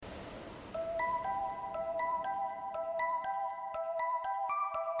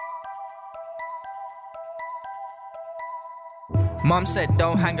Mom said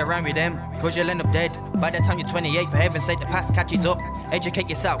don't hang around with them, cause you'll end up dead. By the time you're 28, for heaven's sake the past catches up. Educate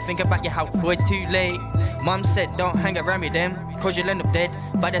yourself, think about your health before it's too late. Mom said don't hang around with them, cause you'll end up dead.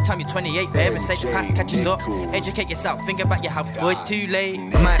 By the time you're 28, for heaven's sake the past catches up. Educate yourself, think about your health before it's too late.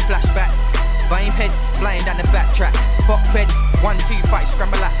 My flashbacks, buying peds, flying down the back tracks. Fuck feds, 1, 2, 5,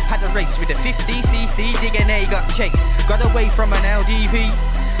 scramble up. Had a race with a 50cc, digging A, got chased. Got away from an LDV.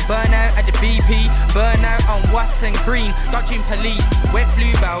 Burn out at the BP, burn out on white and green. Dodging police, wet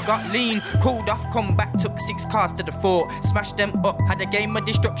bluebell, got lean. Called off, come back, took 6 cars to the fort. Smashed them up, had a game of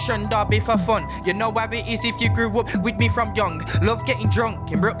destruction, derby for fun. You know how it is if you grew up with me from young. Love getting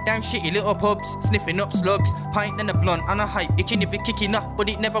drunk in broke down shitty little pubs. Sniffing up slugs, pint and a blunt on a hype. Itching if it kicking off, but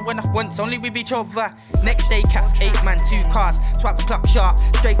it never went off once, only with each other. Next day, cats, 8 man, 2 cars. 12 o'clock sharp,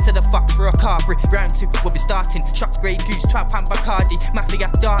 straight to the fox for a car free. Round 2, we'll be starting. Shots, Grey Goose, 12 pound Bacardi.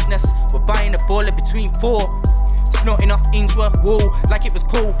 Mafia, darkness, we're buying a baller between 4. Snorting off Ainsworth wall like it was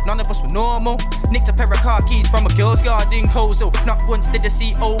cool, none of us were normal. Nicked a pair of car keys from a girl's yard in Coleshill. Not once did I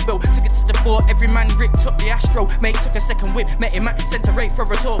see old Bill. Took it to the fort, every man ripped up the Astro. Mate took a second whip, met him at Centre Rate for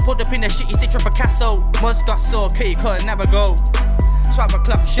a tour. Pulled up in a shitty Citroen Picasso. Muzz got sore, K couldn't never go. 12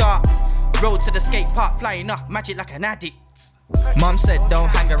 o'clock sharp, road to the skate park, flying off magic like an addict. Mom said don't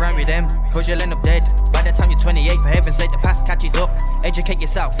hang around with them, cause you'll end up dead. By the time you're 28, for heaven's sake the past catches up. Educate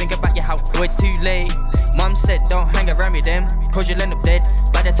yourself, think about your health before it's too late. Mom said don't hang around with them, cause you'll end up dead.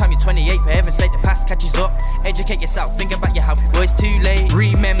 By the time you're 28, for heaven's sake the past catches up. Educate yourself, think about your health before it's too late.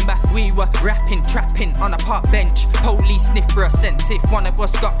 Remember, we were rapping, trapping on a park bench. Police sniff for a scent. If one of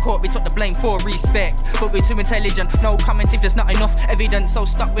us got caught, we took the blame for respect. But we're too intelligent, no comment if there's not enough evidence. So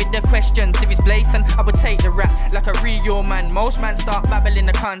stop with the questions, if it's blatant I would take the rap like a real man. Most man start babbling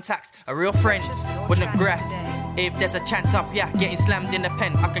the contacts. A real friend wouldn't grass if there's a chance of ya getting slammed in the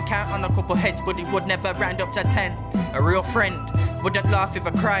pen. I can count on a couple heads, but it would never round up to 10. A real friend wouldn't laugh if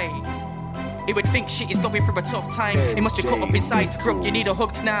I cry. He would think shit is going through a tough time. He must be caught up inside. Bro, you need a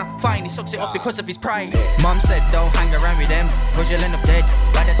hug now. Fine, he sucks it up because of his pride. Mom said don't hang around with them, cause you'll end up dead.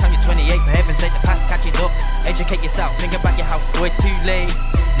 By the time you're 28, for heaven's sake the past catches up. Educate yourself, think about your health before it's too late.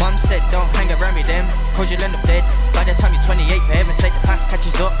 Mom said don't hang around with them, cause you'll end up dead. By the time you're 28, for heaven's sake the past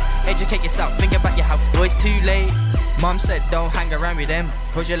catches up. Educate yourself, think about your health before it's too late. Mom said don't hang around with them,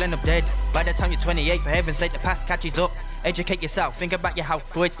 cause you'll end up dead. By the time you're 28, for heaven's sake the past catches up. Educate yourself, think about your health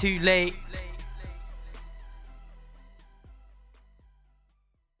before it's too late.